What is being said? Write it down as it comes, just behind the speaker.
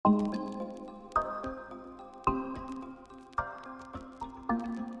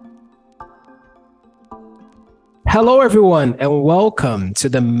Hello, everyone, and welcome to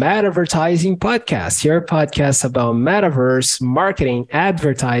the Metavertising Podcast, your podcast about metaverse, marketing,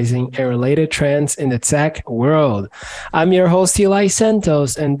 advertising, and related trends in the tech world. I'm your host, Eli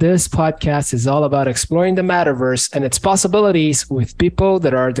Santos, and this podcast is all about exploring the metaverse and its possibilities with people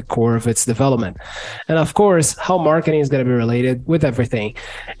that are at the core of its development. And of course, how marketing is going to be related with everything.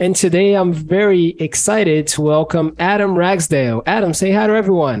 And today, I'm very excited to welcome Adam Ragsdale. Adam, say hi to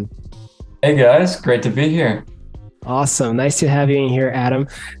everyone. Hey guys, great to be here. Awesome. Nice to have you in here, Adam.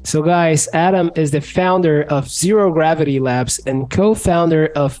 So guys, Adam is the founder of Zero Gravity Labs and co-founder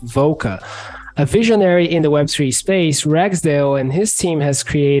of Voca. A visionary in the Web3 space, Ragsdale and his team have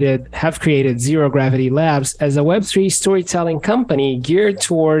created Zero Gravity Labs as a Web3 storytelling company geared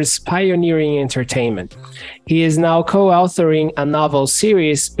towards pioneering entertainment. He is now co-authoring a novel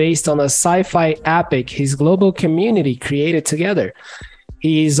series based on a sci-fi epic his global community created together.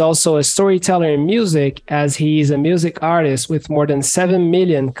 He is also a storyteller in music, as he is a music artist with more than 7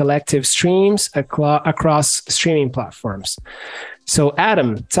 million collective streams across streaming platforms. So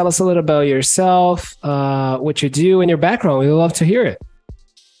Adam, tell us a little about yourself, what you do, and your background. We'd love to hear it.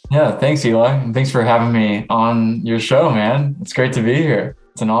 Yeah, thanks, Eli. And thanks for having me on your show, man. It's great to be here.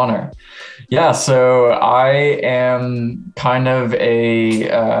 It's an honor. Yeah, so I am kind of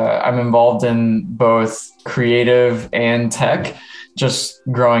I'm involved in both creative and tech. Just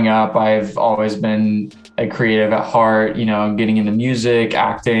growing up, I've always been a creative at heart, getting into music,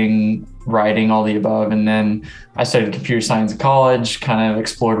 acting, writing, all the above. And then I studied computer science in college, kind of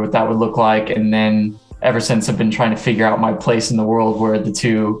explored what that would look like. And then ever since, I've been trying to figure out my place in the world where the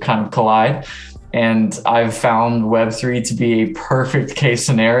two kind of collide. And I've found Web3 to be a perfect case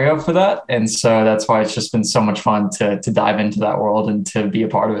scenario for that. And so that's why it's just been so much fun to dive into that world and to be a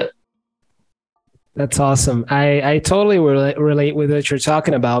part of it. That's awesome. I totally relate with what you're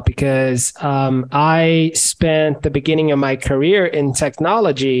talking about because I spent the beginning of my career in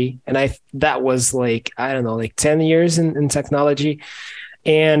technology, and that was like 10 years in technology.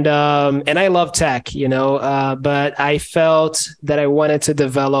 And I love tech, but I felt that I wanted to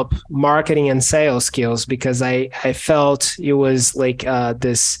develop marketing and sales skills because I felt it was like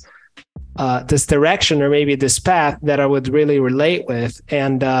this direction or maybe this path that I would really relate with.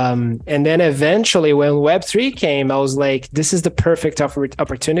 And then eventually when Web3 came, I was like, this is the perfect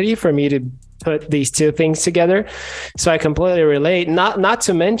opportunity for me to put these two things together. So I completely relate. Not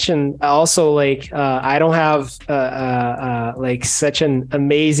to mention also I don't have such an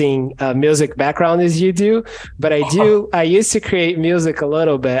amazing music background as you do, but I do. I used to create music a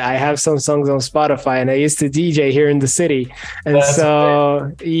little bit. I have some songs on Spotify, and I used to DJ here in the city. And that's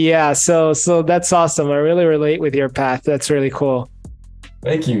yeah, so that's awesome. I really relate with your path. That's really cool.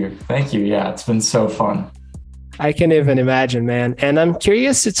 Thank you. Yeah, it's been so fun. I can even imagine, man. And I'm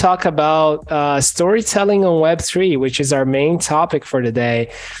curious to talk about storytelling on Web3, which is our main topic for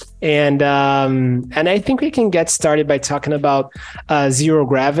today. And I think we can get started by talking about Zero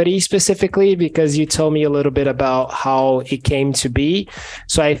Gravity specifically, because you told me a little bit about how it came to be.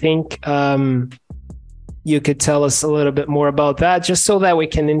 So I think you could tell us a little bit more about that, just so that we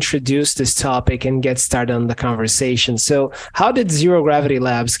can introduce this topic and get started on the conversation. So how did Zero Gravity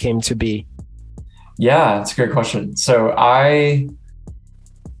Labs came to be? Yeah, it's a great question. So I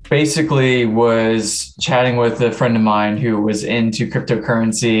basically was chatting with a friend of mine who was into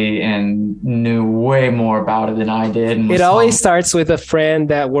cryptocurrency and knew way more about it than I did. And it always starts with a friend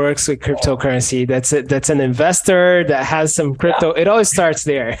that works with cryptocurrency. That's an investor that has some crypto. Yeah. It always starts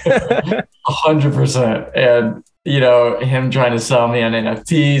there. 100%. And him trying to sell me on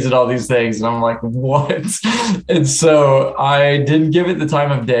NFTs and all these things. And I'm like, what? And so I didn't give it the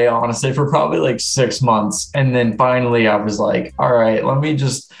time of day, honestly, for probably like 6 months. And then finally I was like, all right,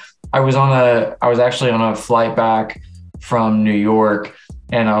 I was actually on a flight back from New York.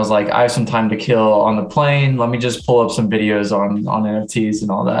 And I was like, I have some time to kill on the plane. Let me just pull up some videos on NFTs and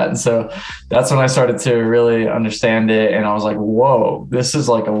all that. And so that's when I started to really understand it. And I was like, whoa, this is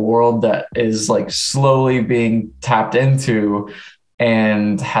like a world that is like slowly being tapped into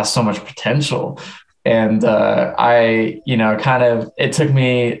and has so much potential. And it took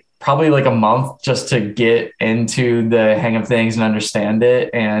me probably like a month just to get into the hang of things and understand it.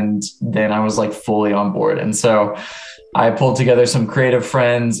 And then I was like fully on board. And so I pulled together some creative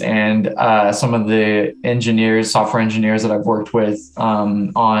friends and some of the software engineers that I've worked with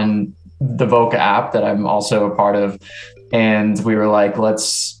on the Voca app that I'm also a part of. And we were like,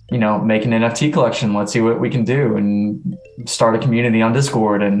 let's, make an NFT collection. Let's see what we can do and start a community on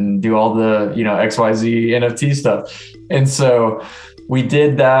Discord and do all the, XYZ NFT stuff. And so we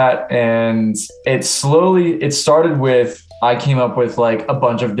did that, and it started with I came up with like a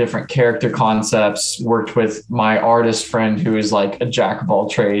bunch of different character concepts, worked with my artist friend who is like a jack of all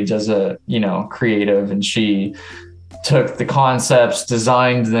trades as a, creative, and she took the concepts,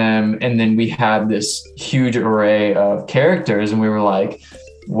 designed them, and then we had this huge array of characters, and we were like,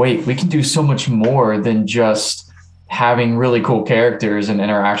 wait, we can do so much more than just having really cool characters and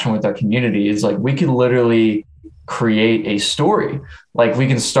interaction with our community. It's like we could literally create a story. Like we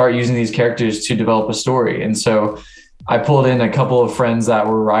can start using these characters to develop a story. And so I pulled in a couple of friends that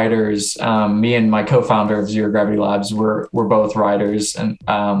were writers. Me and my co-founder of Zero Gravity Labs were both writers, and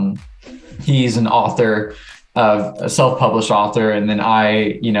he's an author, a self-published author. And then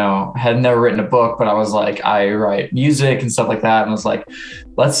I, had never written a book, but I was like, I write music and stuff like that. And I was like,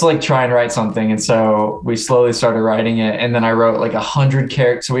 let's like try and write something. And so we slowly started writing it. And then I wrote like 100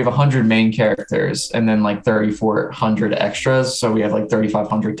 characters. So we have 100 main characters and then like 3,400 extras. So we have like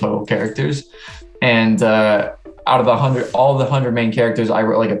 3,500 total characters. And out of all the 100 main characters, I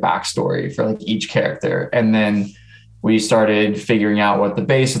wrote like a backstory for like each character. And then we started figuring out what the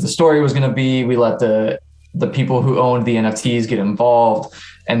base of the story was going to be. We let the people who owned the NFTs get involved.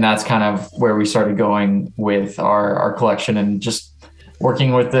 And that's kind of where we started going with our collection, and just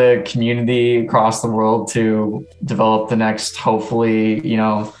working with the community across the world to develop the next, hopefully,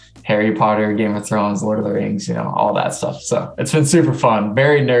 Harry Potter, Game of Thrones, Lord of the Rings, all that stuff. So it's been super fun,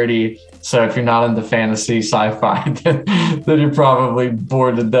 very nerdy. So if you're not into fantasy, sci-fi, then you're probably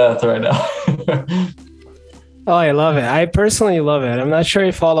bored to death right now. Oh, I love it. I personally love it. I'm not sure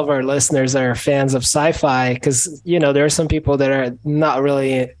if all of our listeners are fans of sci-fi, because, there are some people that are not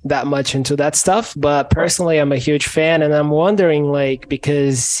really that much into that stuff. But personally, I'm a huge fan. And I'm wondering,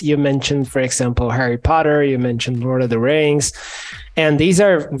 because you mentioned, for example, Harry Potter, you mentioned Lord of the Rings, and these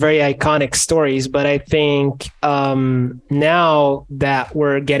are very iconic stories. But I think now that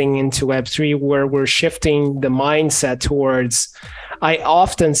we're getting into Web3, where we're shifting the mindset towards, I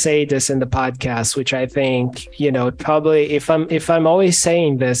often say this in the podcast, which I think, probably if I'm always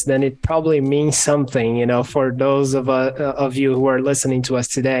saying this, then it probably means something, for those of you who are listening to us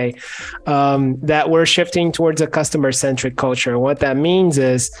today, that we're shifting towards a customer-centric culture. What that means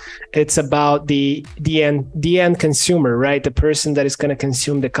is it's about the end consumer, right? The person that is going to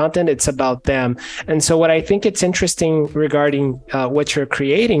consume the content. It's about them. And so what I think it's interesting regarding what you're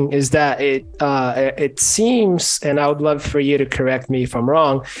creating is that it seems, and I would love for you to correct me if I'm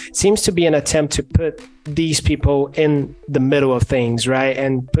wrong, seems to be an attempt to put these people in the middle of things, right?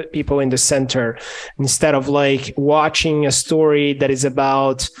 And put people in the center, instead of like watching a story that is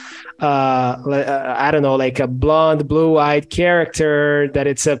about, I don't know, like a blonde, blue-eyed character that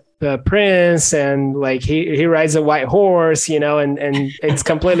it's a prince, and like he rides a white horse, and it's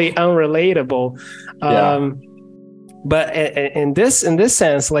completely unrelatable. Yeah. But in this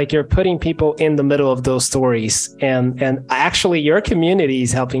sense, like you're putting people in the middle of those stories, and actually your community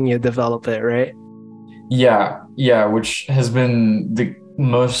is helping you develop it, right? Yeah, which has been the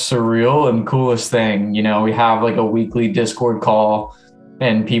most surreal and coolest thing. We have like a weekly Discord call,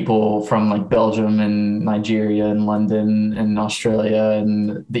 and people from like Belgium and Nigeria and London and Australia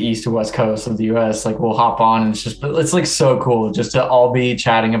and the east to west coast of the US, like we'll hop on, and it's like so cool just to all be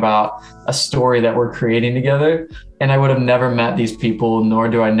chatting about a story that we're creating together. And I would have never met these people, nor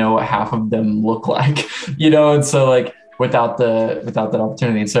do I know what half of them look like, and so like without that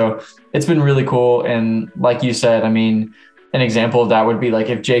opportunity. And so it's been really cool. And like you said, I mean, an example of that would be like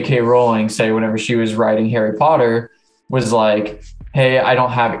if J.K. Rowling, say, whenever she was writing Harry Potter, was like, hey, I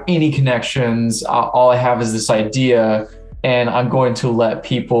don't have any connections. All I have is this idea, and I'm going to let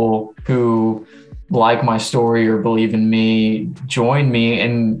people who like my story or believe in me join me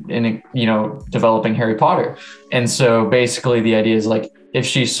in developing Harry Potter. And so basically the idea is like, if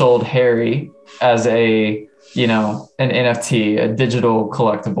she sold Harry as an NFT, a digital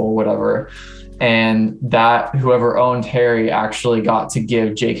collectible, whatever, and that whoever owned Harry actually got to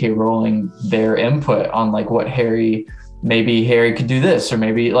give J.K. Rowling their input on like what maybe Harry could do this, or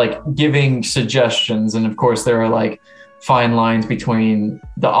maybe like giving suggestions. And of course there are like fine lines between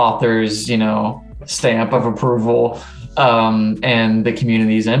the author's, stamp of approval and the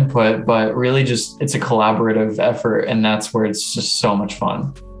community's input, but really just it's a collaborative effort, and that's where it's just so much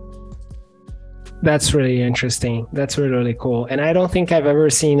fun. That's really interesting. That's really, really cool. And I don't think I've ever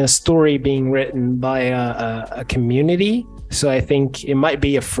seen a story being written by a community. So I think it might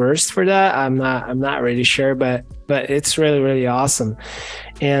be a first for that. I'm not really sure, but it's really, really awesome.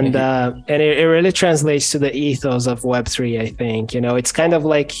 And it really translates to the ethos of Web3, I think. It's kind of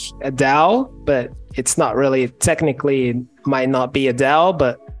like a DAO, but it's not really, technically it might not be a DAO,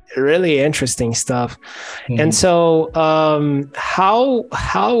 but really interesting stuff. And Mhm. so,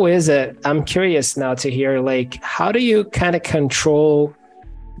 how is it? I'm curious now to hear, like, how do you kind of control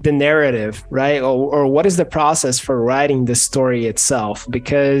the narrative, right? Or what is the process for writing the story itself?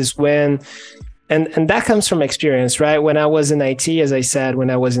 Because and that comes from experience, right? When I was in IT, as I said, when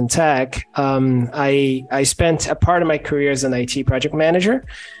I was in tech, I spent a part of my career as an IT project manager.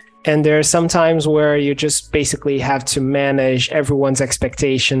 And there are some times where you just basically have to manage everyone's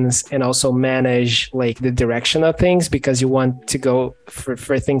expectations and also manage like the direction of things because you want to go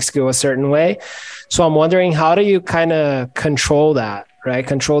for things to go a certain way. So I'm wondering, how do you kind of control that, right?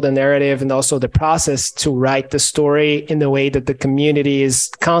 Control the narrative and also the process to write the story in the way that the community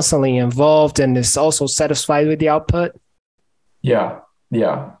is constantly involved and is also satisfied with the output? Yeah,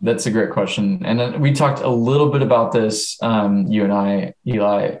 yeah, that's a great question. And then we talked a little bit about this, you and I,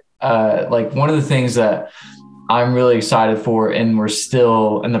 Eli. Like one of the things that I'm really excited for, and we're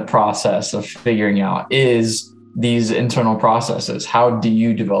still in the process of figuring out, is these internal processes. How do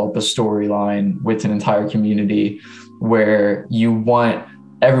you develop a storyline with an entire community where you want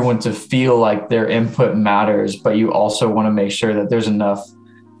everyone to feel like their input matters, but you also want to make sure that there's enough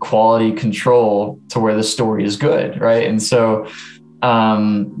quality control to where the story is good, right? And so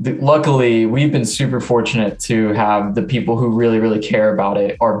luckily we've been super fortunate to have the people who really, really care about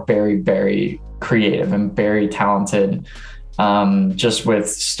it are very, very creative and very talented, just with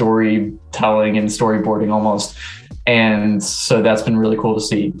storytelling and storyboarding almost. And so that's been really cool to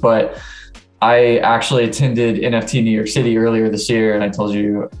see. But I actually attended NFT New York City earlier this year, and I told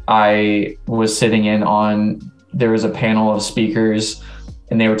you I was sitting in on, there was a panel of speakers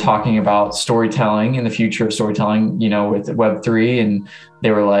and they were talking about storytelling and the future of storytelling, you know, with Web3. And they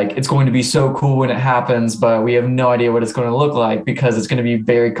were like, it's going to be so cool when it happens, but we have no idea what it's going to look like because it's going to be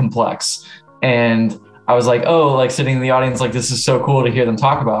very complex. And I was like, oh, like sitting in the audience, like, this is so cool to hear them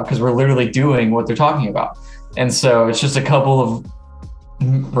talk about because we're literally doing what they're talking about. And so it's just a couple of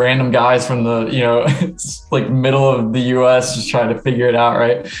random guys from the, you know, like middle of the US just trying to figure it out,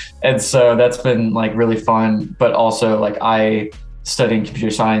 right? And so that's been like really fun. But also like I studying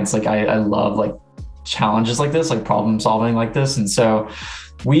computer science, like I love like challenges like this, like problem solving like this. And so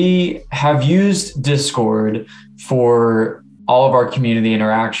we have used Discord for all of our community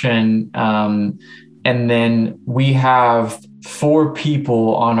interaction. And then we have 4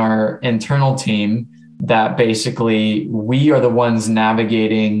 people on our internal team that basically we are the ones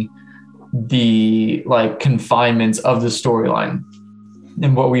navigating the like confinements of the storyline.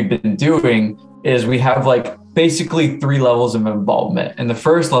 And what we've been doing is we have like basically 3 levels of involvement. And the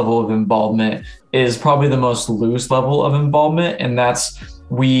first level of involvement is probably the most loose level of involvement. And that's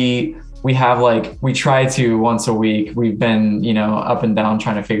we have like, we try to once a week, we've been, you know, up and down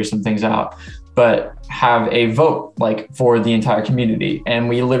trying to figure some things out, but have a vote like for the entire community. And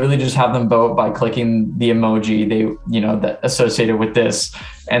we literally just have them vote by clicking the emoji they, you know, that associated with this.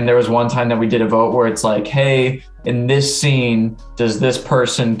 And there was one time that we did a vote where it's like, hey, in this scene, does this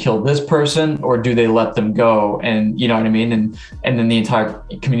person kill this person or do they let them go? And you know what I mean? And then the entire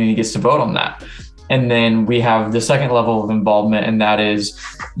community gets to vote on that. And then we have the second level of involvement, and that is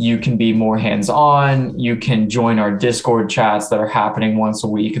you can be more hands-on. You can join our Discord chats that are happening once a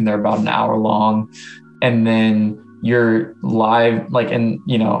week, and they're about an hour long. And then you're live, like, and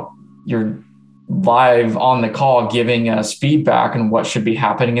you know, you're live on the call giving us feedback on what should be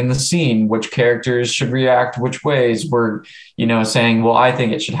happening in the scene, which characters should react which ways. We're, you know, saying, well, I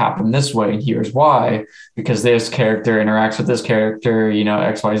think it should happen this way, and here's why, because this character interacts with this character, you know,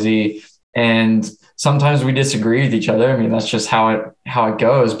 XYZ. And sometimes we disagree with each other. I mean, that's just how it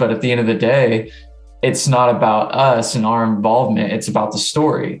goes. But at the end of the day, it's not about us and our involvement. It's about the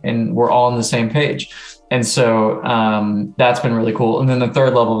story, and we're all on the same page. And so that's been really cool. And then the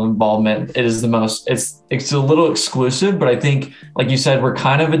third level of involvement, it is the most, it's a little exclusive, but I think, like you said, we're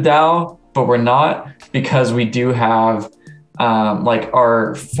kind of a DAO, but we're not, because we do have like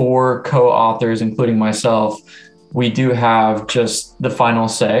our 4 co-authors, including myself, we do have just the final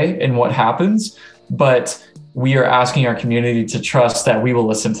say in what happens, but we are asking our community to trust that we will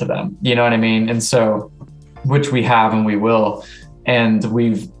listen to them. You know what I mean? And so, which we have and we will. And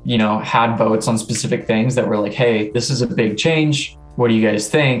we've, you know, had votes on specific things that were like, hey, this is a big change. What do you guys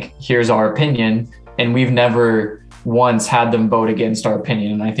think? Here's our opinion. And we've never once had them vote against our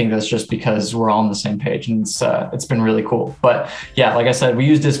opinion. And I think that's just because we're all on the same page, and it's been really cool. But yeah, like I said, we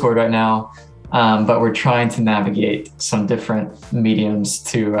use Discord right now. But we're trying to navigate some different mediums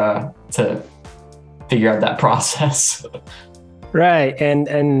to figure out that process. Right.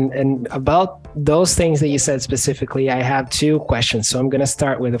 And about those things that you said specifically, I have 2 questions. So I'm going to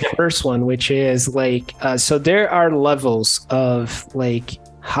start with the first one, which is like, so there are levels of like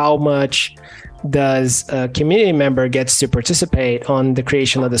how much does a community member gets to participate on the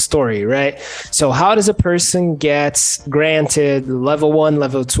creation of the story, right? So how does a person get granted level 1,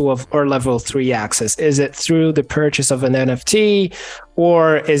 level 2 or level 3 access? Is it through the purchase of an NFT,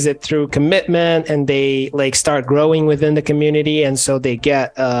 or is it through commitment and they like start growing within the community and so they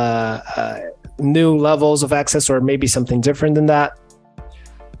get new levels of access, or maybe something different than that?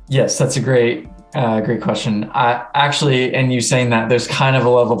 Yes, that's a great question. I actually, and you saying that, there's kind of a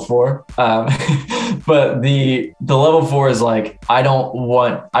level 4, but the level 4 is like, I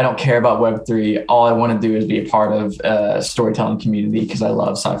don't care about Web3. All I want to do is be a part of a storytelling community because I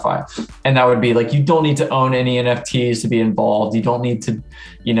love sci-fi. And that would be like, you don't need to own any NFTs to be involved. You don't need to,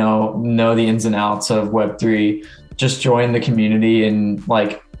 know the ins and outs of Web3. Just join the community and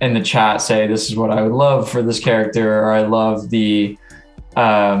like in the chat say, this is what I would love for this character, or I love the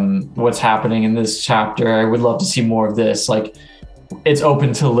what's happening in this chapter. I would love to see more of this. Like, it's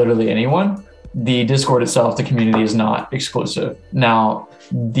open to literally anyone. The Discord itself, the community, is not exclusive. Now,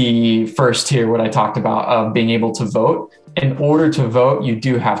 the first tier, what I talked about of being able to vote, in order to vote, you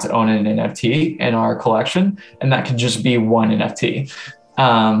do have to own an NFT in our collection, and that could just be one NFT.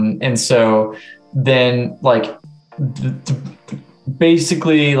 And so then like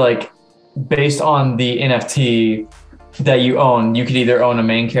basically like based on the NFT that you own, you could either own a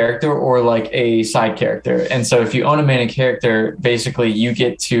main character or like a side character. And so if you own a main character, basically you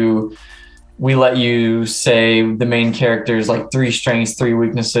get to, we let you say the main character is like 3 strengths, 3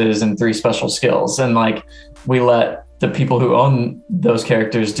 weaknesses, and 3 special skills. And like, we let the people who own those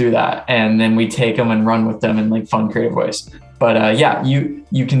characters do that. And then we take them and run with them in like fun, creative ways. But yeah,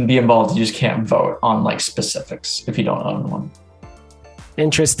 you can be involved. You just can't vote on like specifics if you don't own one.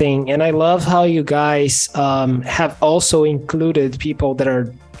 Interesting. And I love how you guys have also included people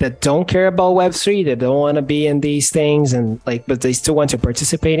that don't care about Web3, that don't want to be in these things, and like, but they still want to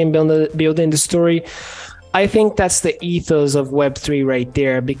participate in building the story. I think that's the ethos of Web3 right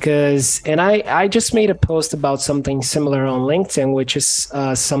there, because, and I just made a post about something similar on LinkedIn, which is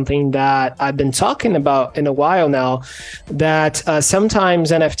something that I've been talking about in a while now, that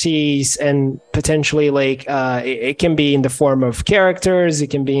sometimes NFTs and potentially like it can be in the form of characters, it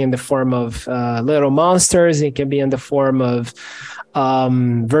can be in the form of little monsters, it can be in the form of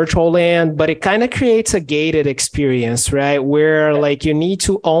virtual land, but it kind of creates a gated experience, right? Where like you need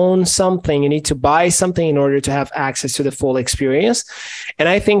to own something, you need to buy something in order to have access to the full experience. And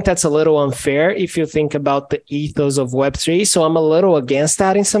I think that's a little unfair if you think about the ethos of Web3. So I'm a little against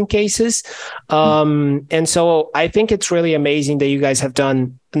that in some cases. And so I think it's really amazing that you guys have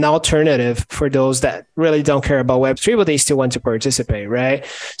done an alternative for those that really don't care about Web3, but they still want to participate, right?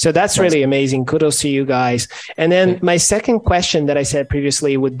 So that's really amazing. Kudos to you guys. And then my second question that I said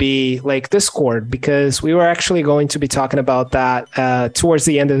previously would be like Discord, because we were actually going to be talking about that towards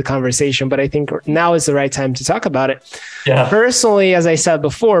the end of the conversation, but I think now is the right time to talk about it. Yeah. Personally, as I said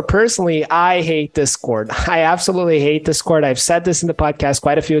before, I hate Discord. I absolutely hate Discord. I've said this in the podcast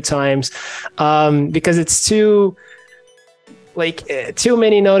quite a few times because it's too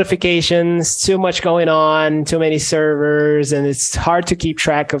many notifications, too much going on, too many servers, and it's hard to keep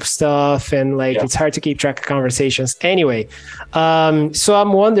track of stuff, and it's hard to keep track of conversations. Anyway, so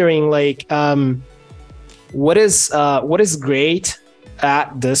I'm wondering what is great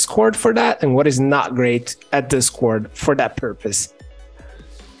at Discord for that, and what is not great at Discord for that purpose?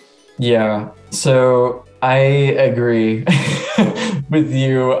 Yeah, so I agree with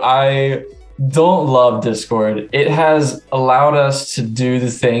you. I don't love Discord. It has allowed us to do the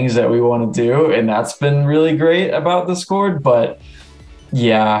things that we want to do, and that's been really great about Discord. But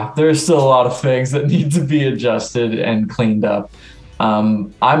yeah, there's still a lot of things that need to be adjusted and cleaned up.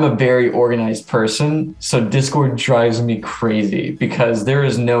 I'm a very organized person, so Discord drives me crazy because there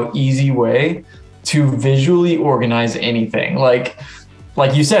is no easy way to visually organize anything. Like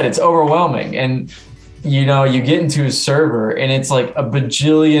you said, it's overwhelming. And you get into a server and it's like a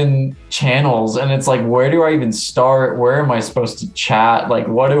bajillion channels, and it's like, where do I even start? Where am I supposed to chat? Like,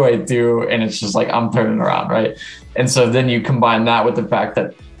 what do I do? And it's just like, I'm turning around, right? And so then you combine that with the fact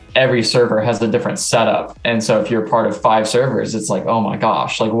that every server has a different setup. And so if you're part of 5 servers, it's like, oh my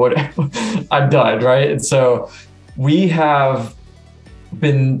gosh, like what I'm done, right? And so we have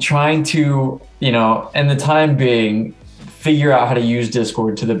been trying to, in the time being, figure out how to use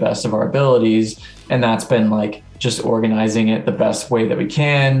Discord to the best of our abilities. And that's been like just organizing it the best way that we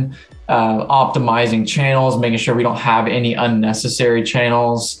can, optimizing channels, making sure we don't have any unnecessary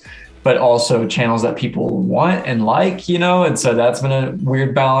channels, but also channels that people want and like, and so that's been a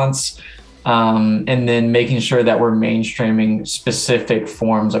weird balance. And then making sure that we're mainstreaming specific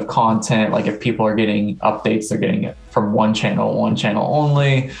forms of content. Like if people are getting updates, they're getting it from one channel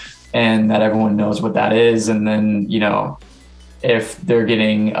only, and that everyone knows what that is. And then, if they're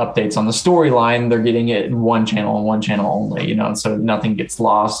getting updates on the storyline, they're getting it in one channel and one channel only, so nothing gets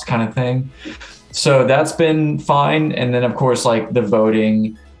lost kind of thing. So that's been fine. And then of course, like the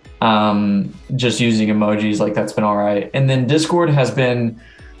voting, just using emojis, like that's been all right. And then Discord there've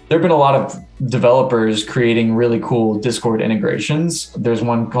been a lot of developers creating really cool Discord integrations. There's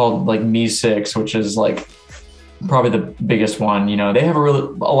one called like Me6, which is like probably the biggest one. They have a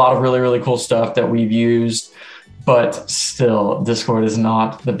lot of really, really cool stuff that we've used, but still Discord is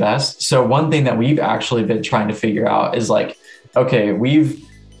not the best. So one thing that we've actually been trying to figure out is like, okay, we've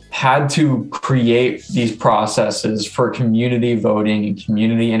had to create these processes for community voting and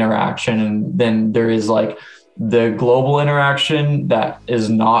community interaction. And then there is like the global interaction that is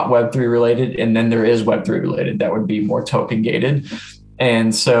not Web3 related. And then there is Web3 related that would be more token gated.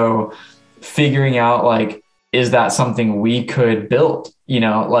 And so figuring out like, is that something we could build?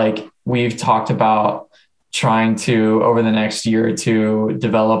 Like we've talked about trying to, over the next year or two,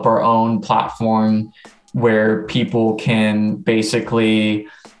 develop our own platform where people can basically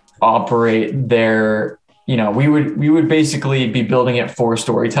operate their, we would basically be building it for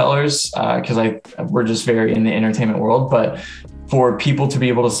storytellers, because we're just very in the entertainment world, but for people to be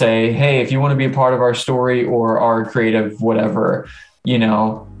able to say, hey, if you want to be a part of our story or our creative whatever,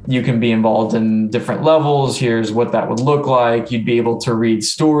 you can be involved in different levels. Here's what that would look like. You'd be able to read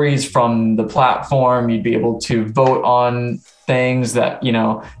stories from the platform. You'd be able to vote on things that,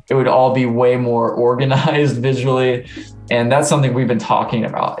 it would all be way more organized visually. And that's something we've been talking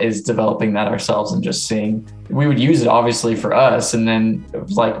about, is developing that ourselves and just seeing, we would use it obviously for us. And then it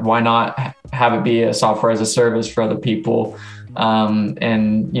was like, why not have it be a software as a service for other people? And,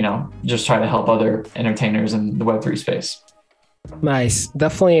 just try to help other entertainers in the Web3 space. Nice.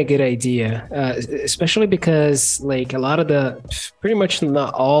 Definitely a good idea, especially because like pretty much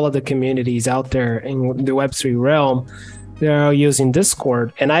not all of the communities out there in the Web3 realm, they're all using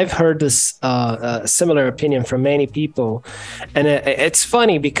Discord. And I've heard this similar opinion from many people. And it's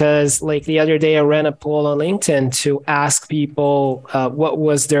funny because like the other day I ran a poll on LinkedIn to ask people what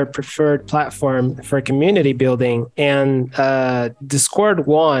was their preferred platform for community building. And Discord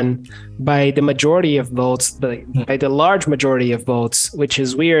won by the majority of votes, by the large majority of votes, which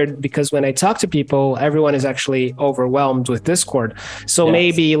is weird because when I talk to people, everyone is actually overwhelmed with Discord. So yes,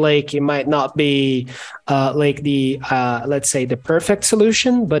 maybe like it might not be like the let's say the perfect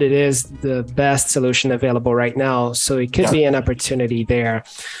solution, but it is the best solution available right now. So it could be an opportunity there.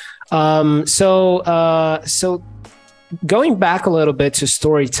 So going back a little bit to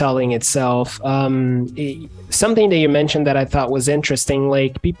storytelling itself, something that you mentioned that I thought was interesting,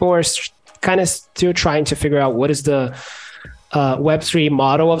 like people are kind of still trying to figure out what is the Web3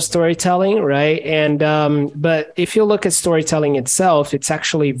 model of storytelling, right? And but if you look at storytelling itself, it's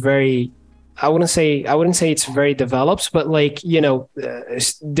actually very, I wouldn't say it's very developed, but like,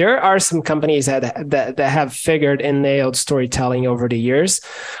 there are some companies that have figured and nailed storytelling over the years.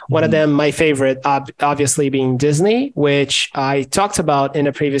 Mm-hmm. One of them, my favorite, obviously being Disney, which I talked about in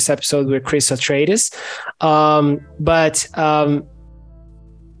a previous episode with Chris Atreides.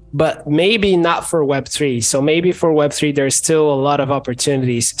 But maybe not for Web3. So maybe for Web3, there's still a lot of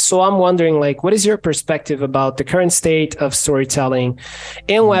opportunities. So I'm wondering, like, what is your perspective about the current state of storytelling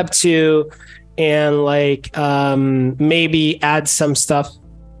in Web2, and like maybe add some stuff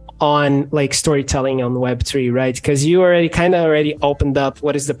on like storytelling on Web3, right? Because you already opened up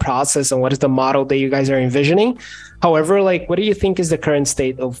what is the process and what is the model that you guys are envisioning. However, like, what do you think is the current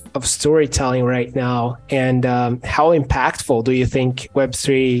state of storytelling right now? And how impactful do you think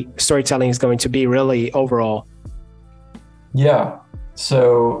Web3 storytelling is going to be really overall? Yeah,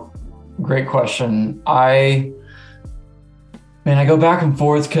 so great question. I go back and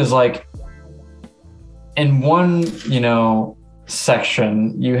forth because like in one,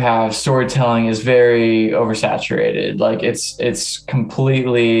 section, you have storytelling is very oversaturated. Like it's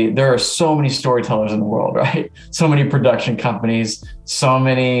completely, there are so many storytellers in the world, right? So many production companies, so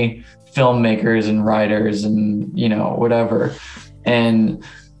many filmmakers and writers and, whatever. And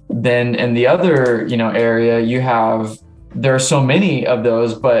then in the other, area, there are so many of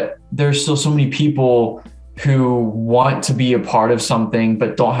those, but there's still so many people who want to be a part of something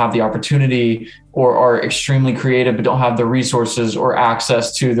but don't have the opportunity, or are extremely creative but don't have the resources or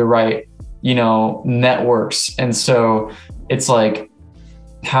access to the right, networks. And so it's like,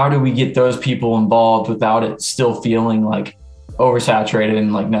 how do we get those people involved without it still feeling like oversaturated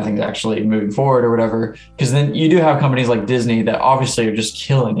and like nothing's actually moving forward or whatever. Because then you do have companies like Disney that obviously are just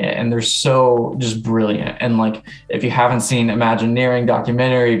killing it and they're so just brilliant. And like if you haven't seen Imagineering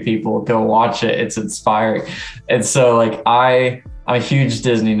documentary, people go watch it. It's inspiring. And so like I'm a huge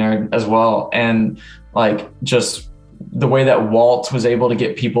Disney nerd as well. And like just the way that Walt was able to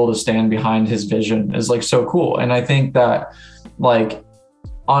get people to stand behind his vision is like so cool. And I think that like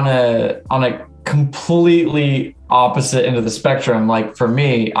on a completely opposite end of the spectrum, like for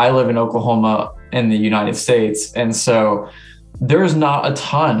me, I live in Oklahoma in the United States. And so there's not a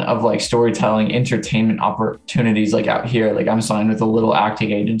ton of like storytelling entertainment opportunities like out here. Like I'm signed with a little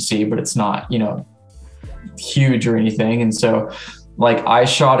acting agency, but it's not, you know, huge or anything. And so like I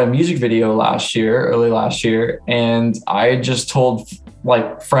shot a music video early last year, and I just told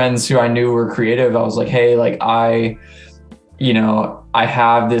like friends who I knew were creative, I was like, hey, like I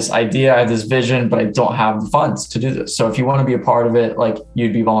have this idea, I have this vision, but I don't have the funds to do this. So if you want to be a part of it, like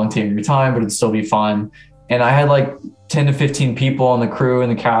you'd be volunteering your time, but it'd still be fun. And I had like 10 to 15 people on the crew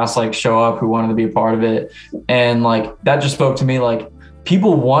and the cast like show up who wanted to be a part of it. And like that just spoke to me, like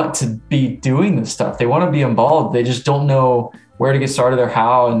people want to be doing this stuff. They want to be involved. They just don't know where to get started or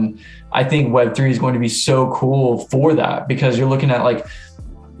how. And I think Web3 is going to be so cool for that, because you're looking at like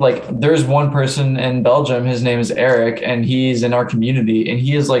there's one person in Belgium, his name is Eric, and he's in our community, and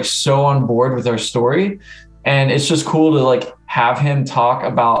he is like so on board with our story. And it's just cool to like have him talk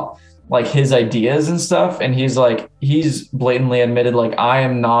about like his ideas and stuff. And he's blatantly admitted, like, I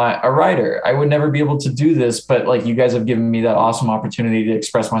am not a writer. I would never be able to do this, but like you guys have given me that awesome opportunity to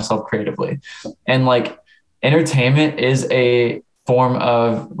express myself creatively. And like entertainment is a form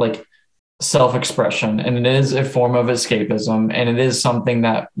of like self-expression, and it is a form of escapism, and it is something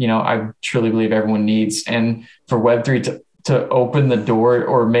that, you know, I truly believe everyone needs. And for Web3 to open the door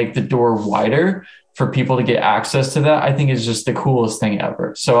or make the door wider for people to get access to that, I think is just the coolest thing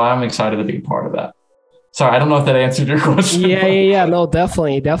ever. So I'm excited to be a part of that. Sorry, I don't know if that answered your question. Yeah. No,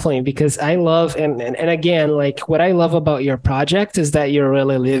 definitely. Because I love, and again, like what I love about your project is that you're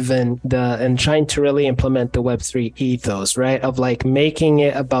really living and trying to really implement the Web3 ethos, right? Of like making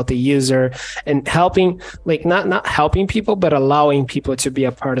it about the user and helping, like not helping people, but allowing people to be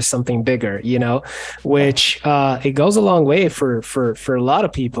a part of something bigger, you know, which it goes a long way for a lot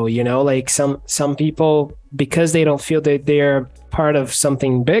of people, you know, like some people, because they don't feel that they're part of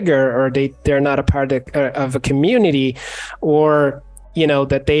something bigger, or they're not a part of a community, or, you know,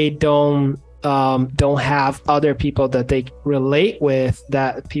 that they don't have other people that they relate with,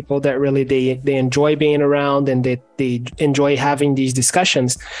 that people that really they enjoy being around, and they enjoy having these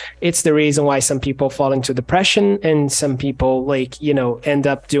discussions. It's the reason why some people fall into depression, and some people, like, you know, end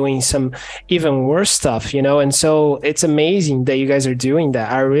up doing some even worse stuff, you know. And so it's amazing that you guys are doing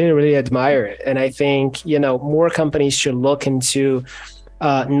that. I really admire it. And I think, you know, more companies should look into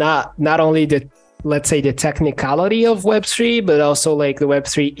not only the, let's say, the technicality of Web3, but also like the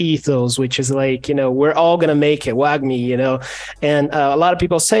Web3 ethos, which is like, you know, we're all going to make it, WAGMI, you know. And a lot of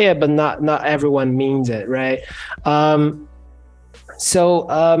people say it, but not everyone means it, right?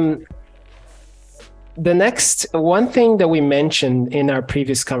 The next one thing that we mentioned in our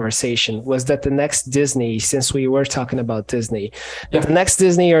previous conversation was that the next Disney, since we were talking about Disney, that the next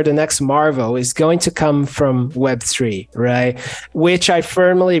Disney or the next Marvel is going to come from Web3, right? Which I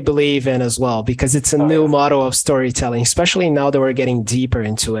firmly believe in as well, because it's a new model of storytelling, especially now that we're getting deeper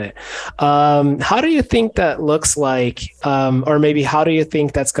into it. How do you think that looks like, or maybe how do you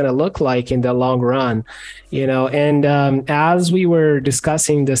think that's going to look like in the long run? You know, and as we were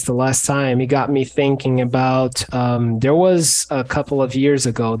discussing this the last time, it got me thinking about, there was a couple of years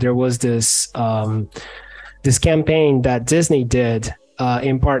ago, there was this campaign that Disney did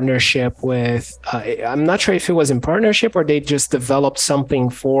in partnership with, I'm not sure if it was in partnership or they just developed something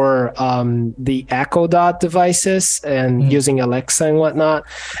for the Echo Dot devices and using Alexa and whatnot.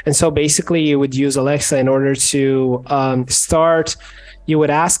 And so basically you would use Alexa in order to you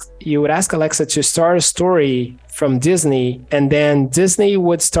would ask Alexa to start a story from Disney, and then Disney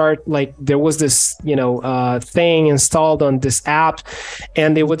would start, like, there was this, you know, thing installed on this app,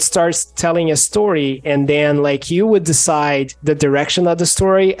 and they would start telling a story, and then like you would decide the direction of the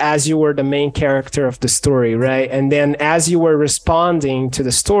story as you were the main character of the story, right? And then as you were responding to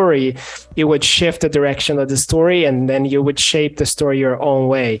the story, it would shift the direction of the story, and then you would shape the story your own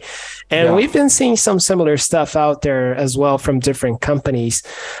way. And we've been seeing some similar stuff out there as well from different companies.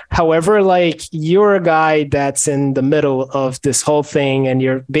 However, like, you're a guy that's in the middle of this whole thing, and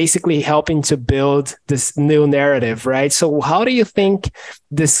you're basically helping to build this new narrative, right? So how do you think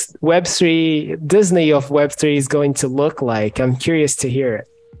this Web3, Disney of Web3 is going to look like? I'm curious to hear it.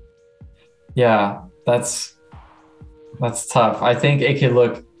 Yeah, that's That's tough. I think it could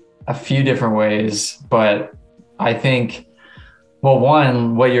look a few different ways, but I think, well,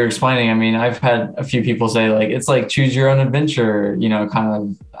 one, what you're explaining, I mean, I've had a few people say like, it's like choose your own adventure, kind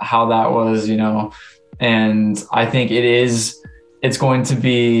of how that was, and I think it's going to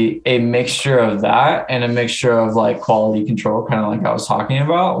be a mixture of that and a mixture of like quality control, kind of like I was talking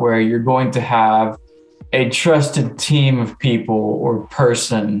about, where you're going to have a trusted team of people or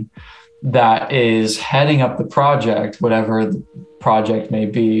person that is heading up the project, whatever the project may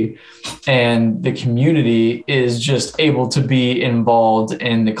be, and the community is just able to be involved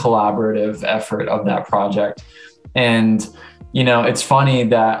in the collaborative effort of that project. And it's funny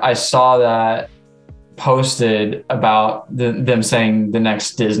that I saw that posted about them saying the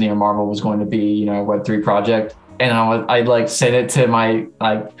next Disney or Marvel was going to be a Web3 project, and I like sent it to my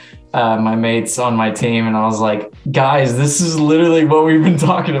my mates on my team, and I was like, guys, this is literally what we've been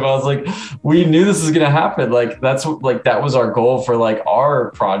talking about. I was like, we knew this was gonna happen. Like that was our goal for like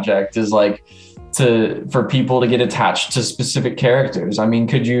our project, is like for people to get attached to specific characters. I mean,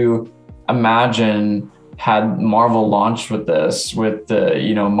 could you imagine had Marvel launched with the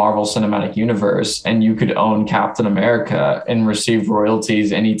Marvel Cinematic Universe, and you could own Captain America and receive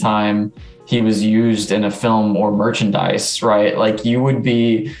royalties anytime he was used in a film or merchandise, right? Like you would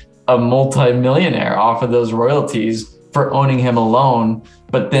be a multi-millionaire off of those royalties for owning him alone,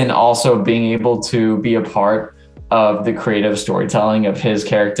 but then also being able to be a part of the creative storytelling of his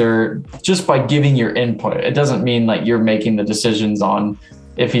character just by giving your input. It doesn't mean like you're making the decisions on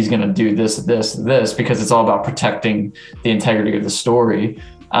if he's going to do this, because it's all about protecting the integrity of the story.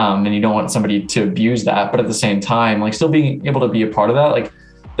 And you don't want somebody to abuse that, but at the same time, like still being able to be a part of that, like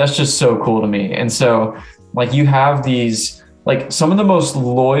that's just so cool to me. And so like you have these, like some of the most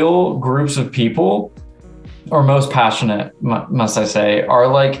loyal groups of people, or most passionate, must I say, are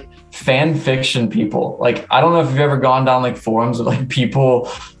like fan fiction people. Like, I don't know if you've ever gone down like forums of like people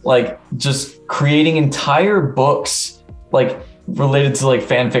like just creating entire books, like related to like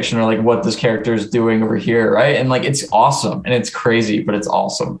fan fiction or like what this character is doing over here, right? And like it's awesome and it's crazy, but it's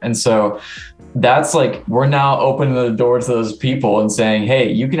awesome. And so that's like, we're now opening the door to those people and saying,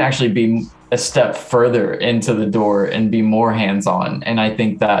 hey, you can actually be a step further into the door and be more hands-on. And I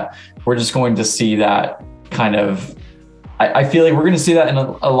think that we're just going to see that kind of, I feel like we're going to see that in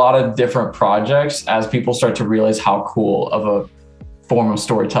a lot of different projects as people start to realize how cool of a form of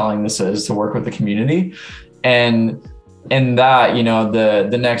storytelling this is to work with the community. And that,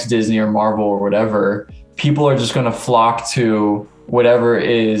 the next Disney or Marvel or whatever, people are just going to flock to whatever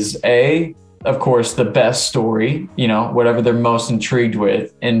is of course, the best story, whatever they're most intrigued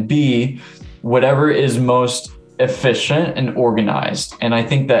with, and B, whatever is most efficient and organized. And I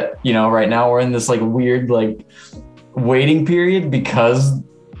think that, right now we're in this like weird, like waiting period because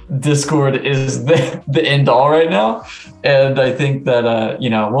Discord is the end all right now. And I think that,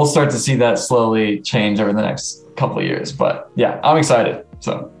 we'll start to see that slowly change over the next couple of years. But yeah, I'm excited.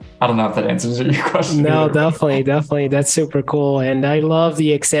 So I don't know if that answers your question. No, definitely. That's super cool. And I love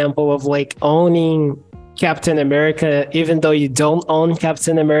the example of like owning Captain America, even though you don't own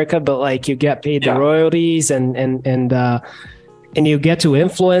Captain America, but like you get paid the royalties and you get to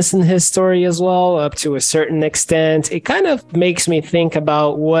influence in his story as well, up to a certain extent. It kind of makes me think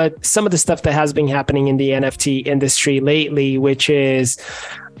about what some of the stuff that has been happening in the NFT industry lately, which is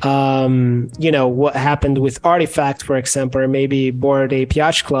what happened with Artifact, for example, or maybe Bored Ape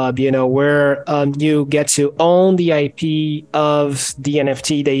Yacht Club, where you get to own the IP of the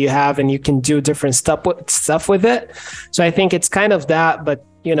NFT that you have, and you can do different stuff with it. So I think it's kind of that, but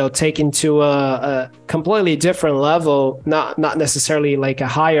taken to a completely different level, not necessarily like a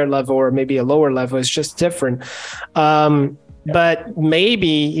higher level or maybe a lower level. It's just different. But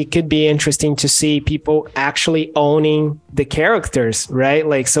maybe it could be interesting to see people actually owning the characters, right?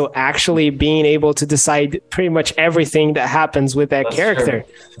 Like, so actually being able to decide pretty much everything that happens with that character.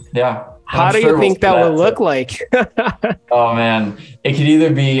 True. Yeah. How do you think that will look like? Oh man, it could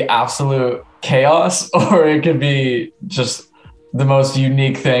either be absolute chaos or it could be just the most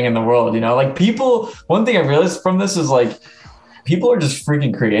unique thing in the world. Like people, one thing I realized from this is like, people are just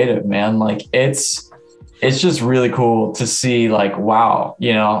freaking creative, man. Like it's just really cool to see like, wow,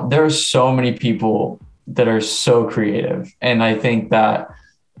 there are so many people that are so creative. And I think that,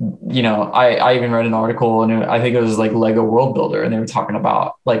 I even read an article, and I think it was like Lego World Builder, and they were talking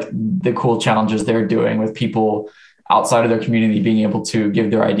about like the cool challenges they're doing with people outside of their community being able to give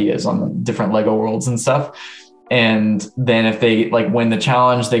their ideas on different Lego worlds and stuff. And then if they like win the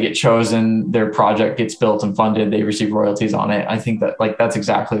challenge, they get chosen, their project gets built and funded, they receive royalties on it. I think that like, that's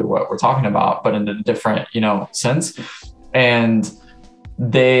exactly what we're talking about, but in a different, sense. And in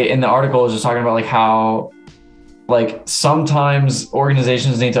the article is just talking about like how like sometimes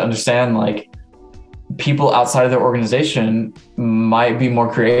organizations need to understand like people outside of their organization might be more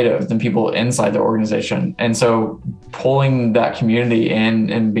creative than people inside their organization. And so pulling that community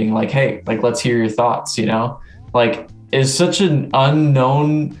in and being like, hey, like, let's hear your thoughts, you know, like is such an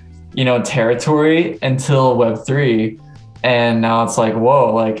unknown, you know, territory until Web3. And now it's like,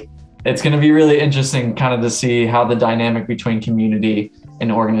 whoa, like it's going to be really interesting kind of to see how the dynamic between community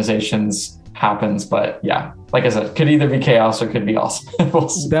and organizations happens. But yeah, like I said, could either be chaos or could be awesome. We'll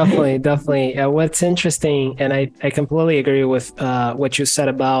see. Definitely. What's interesting, and I completely agree with what you said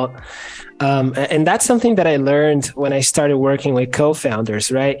about, and that's something that I learned when I started working with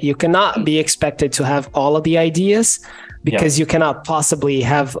co-founders, right? You cannot be expected to have all of the ideas because you cannot possibly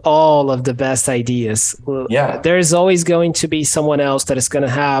have all of the best ideas. Yeah. There's always going to be someone else that is going to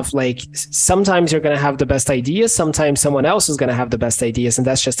have, like, sometimes you're going to have the best ideas, sometimes someone else is going to have the best ideas, and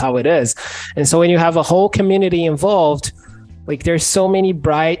that's just how it is. And so when you have a whole community involved, like there's so many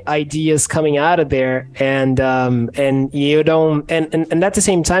bright ideas coming out of there, and you don't, and at the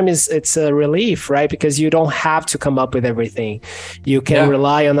same time it's a relief, right? Because you don't have to come up with everything. You can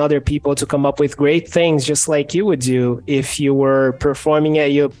rely on other people to come up with great things, just like you would do if you were performing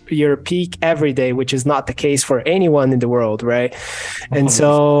at your peak every day, which is not the case for anyone in the world, right? And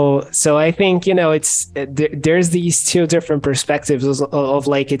so I think, you know, there's these two different perspectives of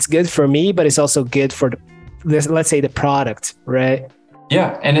like, it's good for me, but it's also good for this, let's say, the product, right?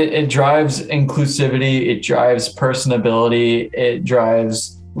 Yeah, and it drives inclusivity, it drives personability, it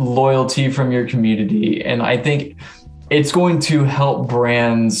drives loyalty from your community. And I think it's going to help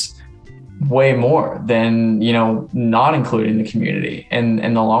brands way more than, you know, not including the community in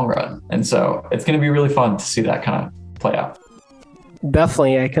the long run. And so it's going to be really fun to see that kind of play out.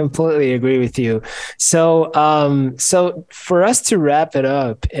 Definitely, I completely agree with you. So, so for us to wrap it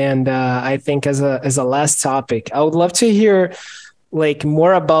up, and I think as a last topic, I would love to hear like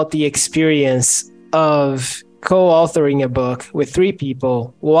more about the experience of co-authoring a book with 3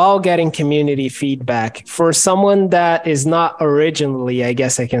 people while getting community feedback for someone that is not originally, I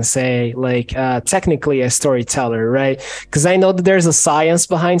guess I can say, like technically a storyteller, right? Because I know that there's a science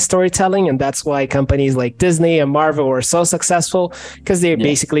behind storytelling, and that's why companies like Disney and Marvel are so successful, because they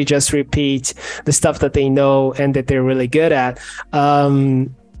basically just repeat the stuff that they know and that they're really good at.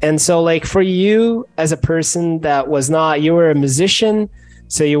 And so like for you as a person that was not, you were a musician,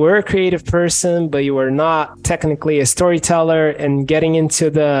 so you were a creative person, but you were not technically a storyteller, and getting into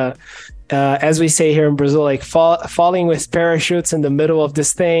the, as we say here in Brazil, like falling with parachutes in the middle of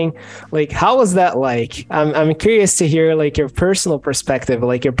this thing. Like, how was that like? I'm curious to hear like your personal perspective,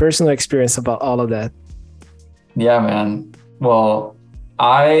 like your personal experience about all of that. Yeah, man. Well,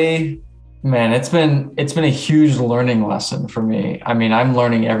 it's been a huge learning lesson for me. I mean, I'm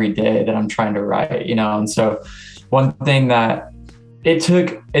learning every day that I'm trying to write, you know, and so one thing that it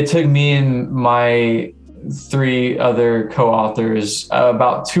took me and my 3 other co-authors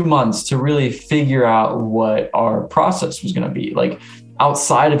about 2 months to really figure out what our process was going to be like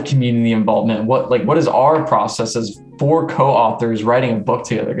outside of community involvement. What is our process as 4 co-authors writing a book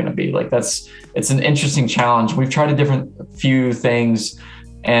together going to be like? It's an interesting challenge. We've tried a different few things,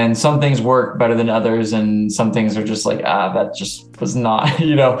 and some things work better than others, and some things are just like, that just was not,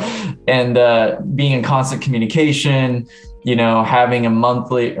 you know. And being in constant communication, you know, having a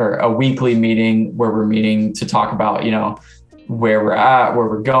monthly or a weekly meeting where we're meeting to talk about, you know, where we're at, where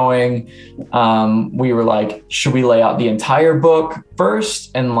we're going. We were like, should we lay out the entire book first,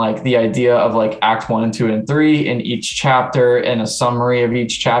 and like the idea of like act 1 and 2 and 3 in each chapter and a summary of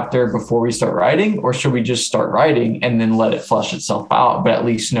each chapter before we start writing? Or should we just start writing and then let it flesh itself out, but at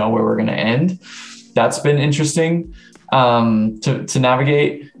least know where we're going to end? That's been interesting to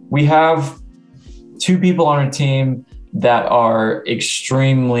navigate. We have 2 people on our team that are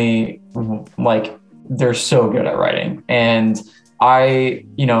extremely, like, they're so good at writing. And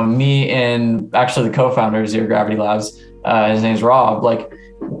me and actually the co-founder of Zero Gravity Labs, his name's Rob, like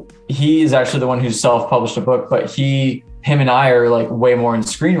he is actually the one who self-published a book, but him and I are like way more in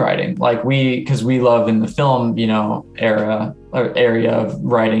screenwriting. Like because we love in the film, you know, area of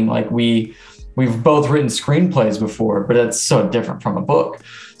writing, like we've both written screenplays before, but it's so different from a book.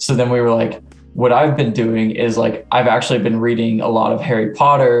 So then we were like, what I've been doing is like, I've actually been reading a lot of Harry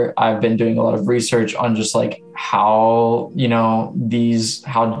Potter. I've been doing a lot of research on just like how, you know,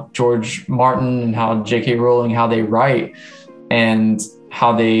 how George Martin and how J.K. Rowling, how they write and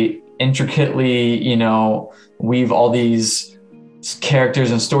how they intricately, you know, weave all these characters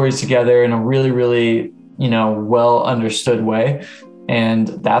and stories together in a really, really, you know, well understood way. And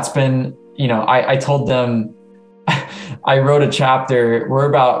that's been, you know, I told them, I wrote a chapter.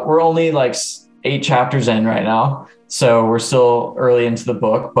 We're only like 8 chapters in right now. So we're still early into the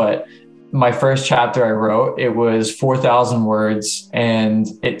book, but my first chapter I wrote, it was 4,000 words, and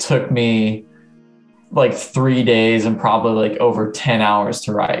it took me like 3 days and probably like over 10 hours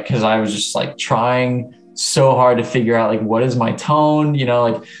to write, because I was just like trying so hard to figure out like what is my tone,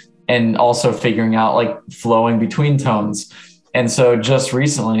 like, and also figuring out like flowing between tones. And so just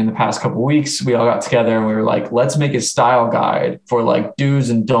recently, in the past couple of weeks, we all got together and we were like, let's make a style guide for like do's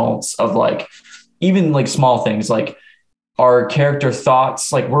and don'ts of like even like small things, like our character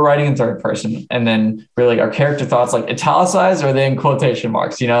thoughts. Like we're writing in third person, and then we're like, our character thoughts, like italicized, or are they in quotation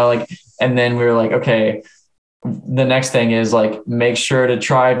marks, like, and then we were like, okay, the next thing is like, make sure to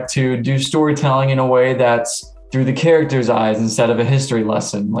try to do storytelling in a way that's through the character's eyes instead of a history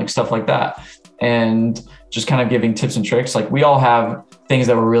lesson, like stuff like that. And just kind of giving tips and tricks. Like we all have things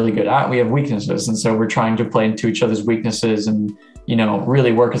that we're really good at. We have weaknesses. And so we're trying to play into each other's weaknesses and,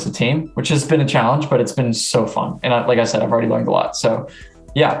 really work as a team, which has been a challenge, but it's been so fun. And like I said, I've already learned a lot. So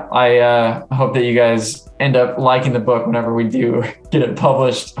yeah, I hope that you guys end up liking the book whenever we do get it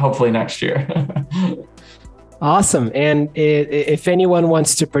published, hopefully next year. Awesome. And if anyone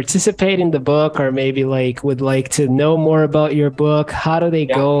wants to participate in the book, or maybe like would like to know more about your book, how do they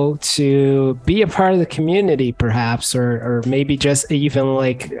go to be a part of the community, perhaps, or maybe just even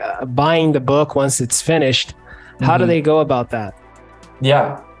like buying the book once it's finished? How do they go about that?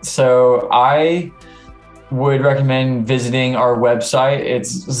 Yeah. So I would recommend visiting our website.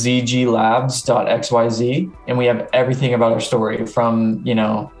 It's zglabs.xyz, and we have everything about our story, from,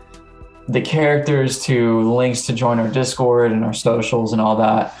 the characters to links to join our Discord and our socials and all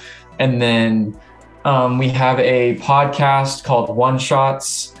that. And then we have a podcast called One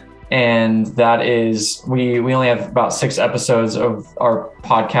Shots, and that is, we only have about 6 episodes of our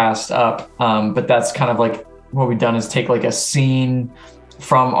podcast up, but that's kind of like what we've done is take like a scene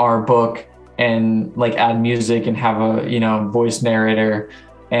from our book and like add music and have a voice narrator,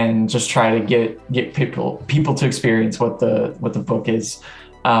 and just try to get people to experience what the book is.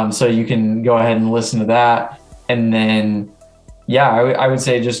 So you can go ahead and listen to that. And then, I would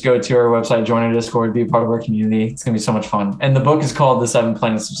say just go to our website, join our Discord, be a part of our community. It's going to be so much fun. And the book is called The 7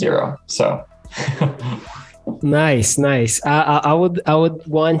 Planets of Zero. So Nice. I would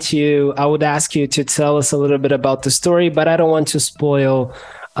ask you to tell us a little bit about the story, but I don't want to spoil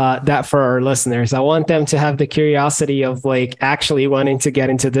that for our listeners. I want them to have the curiosity of like actually wanting to get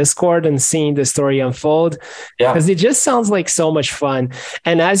into Discord and seeing the story unfold, because it just sounds like so much fun.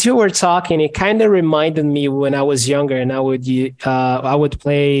 And as you were talking, it kind of reminded me when I was younger, and I would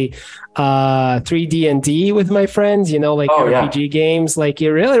play 3D&D with my friends, RPG games. Like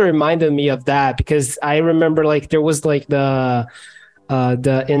it really reminded me of that, because I remember like there was like the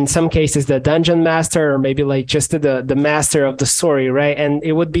in some cases the dungeon master, or maybe like just the master of the story, right? And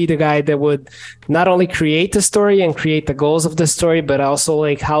it would be the guy that would not only create the story and create the goals of the story, but also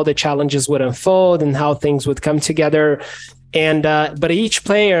like how the challenges would unfold and how things would come together. And but each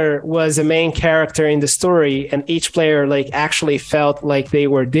player was a main character in the story, and each player like actually felt like they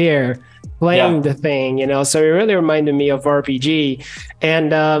were there playing the thing, so it really reminded me of RPG.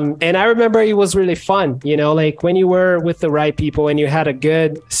 And I remember it was really fun, like when you were with the right people and you had a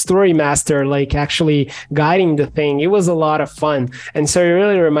good story master like actually guiding the thing, it was a lot of fun. And so it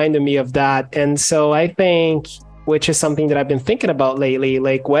really reminded me of that. And so I think, which is something that I've been thinking about lately,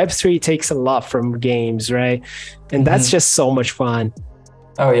 like Web3 takes a lot from games, right? And that's just so much fun.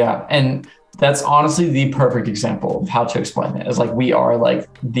 Oh yeah. And that's honestly the perfect example of how to explain it. It's like we are like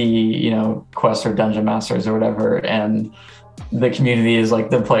the, quest or dungeon masters or whatever, and the community is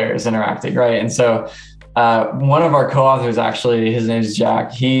like the players interacting, right? And so one of our co-authors, actually, his name is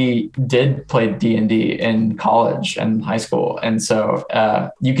Jack. He did play D&D in college and high school. And so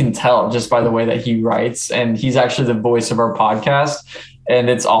you can tell just by the way that he writes, and he's actually the voice of our podcast, and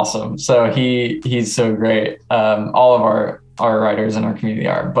it's awesome. So he's so great. All of our writers in our community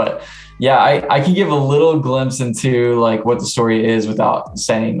are, but I can give a little glimpse into like what the story is without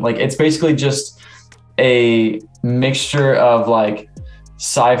saying. Like it's basically just a mixture of like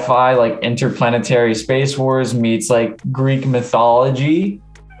sci-fi, like interplanetary space wars meets like Greek mythology,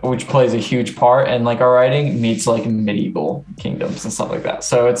 which plays a huge part in like our writing, meets like medieval kingdoms and stuff like that.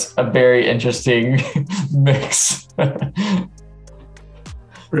 So it's a very interesting mix.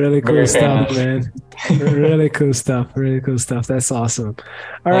 Really cool stuff, man. Really cool stuff. Really cool stuff. That's awesome.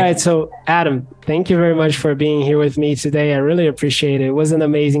 All Thank right. you. So, Adam, thank you very much for being here with me today. I really appreciate it. It was an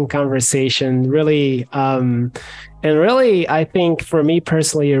amazing conversation. Really, and really, I think for me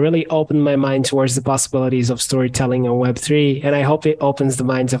personally, it really opened my mind towards the possibilities of storytelling on Web3. And I hope it opens the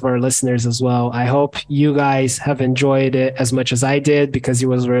minds of our listeners as well. I hope you guys have enjoyed it as much as I did because it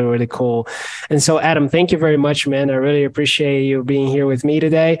was really, really cool. And so, Adam, thank you very much, man. I really appreciate you being here with me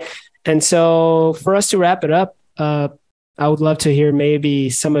today. And so, for us to wrap it up, I would love to hear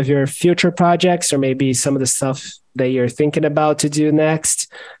maybe some of your future projects or maybe some of the stuff that you're thinking about to do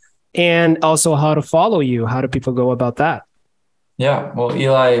next, and also how to follow you. How do people go about that? Yeah. Well,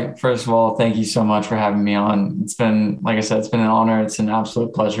 Eli, first of all, thank you so much for having me on. It's been, like I said, it's been an honor. It's an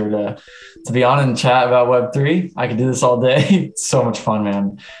absolute pleasure to be on and chat about Web3. I could do this all day. It's so much fun,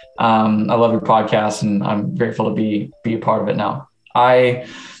 man. I love your podcast, and I'm grateful to be a part of it now.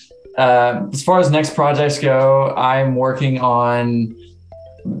 As far as next projects go, I'm working on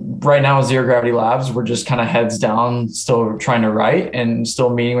right now with Zero Gravity Labs. We're just kind of heads down, still trying to write and still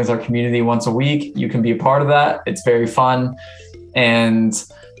meeting with our community once a week. You can be a part of that. It's very fun. And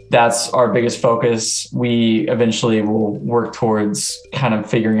that's our biggest focus. We eventually will work towards kind of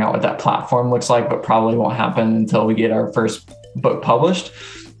figuring out what that platform looks like, but probably won't happen until we get our first book published.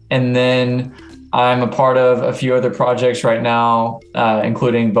 And then I'm a part of a few other projects right now,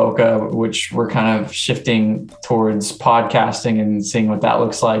 including Boca, which we're kind of shifting towards podcasting and seeing what that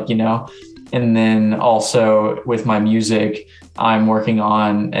looks like, you know. And then also with my music, I'm working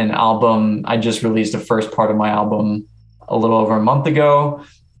on an album. I just released the first part of my album a little over a month ago,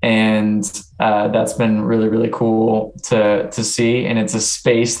 and that's been really, really cool to see. And it's a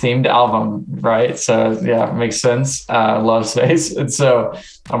space themed album, right? So yeah, it makes sense. Love space. And so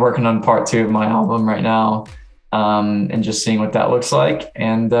I'm working on part 2 of my album right now, and just seeing what that looks like.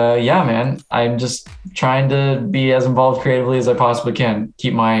 And yeah, man, I'm just trying to be as involved creatively as I possibly can.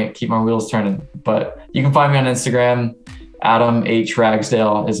 Keep my wheels turning. But you can find me on Instagram. Adam H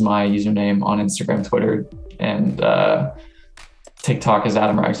Ragsdale is my username on Instagram, Twitter, and TikTok is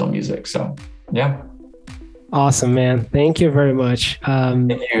Adam Ragsdale Music. So yeah. Awesome, man. Thank you very much.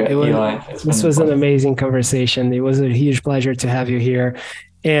 Thank you, Eli. This was an amazing conversation. It was a huge pleasure to have you here.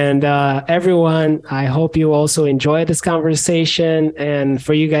 And everyone, I hope you also enjoyed this conversation. And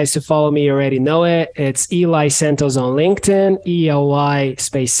for you guys to follow me, you already know it. It's Eli Santos on LinkedIn, ELY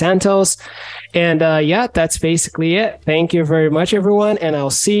space Santos. And yeah, that's basically it. Thank you very much, everyone. And I'll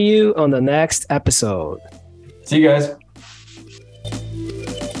see you on the next episode. See you guys.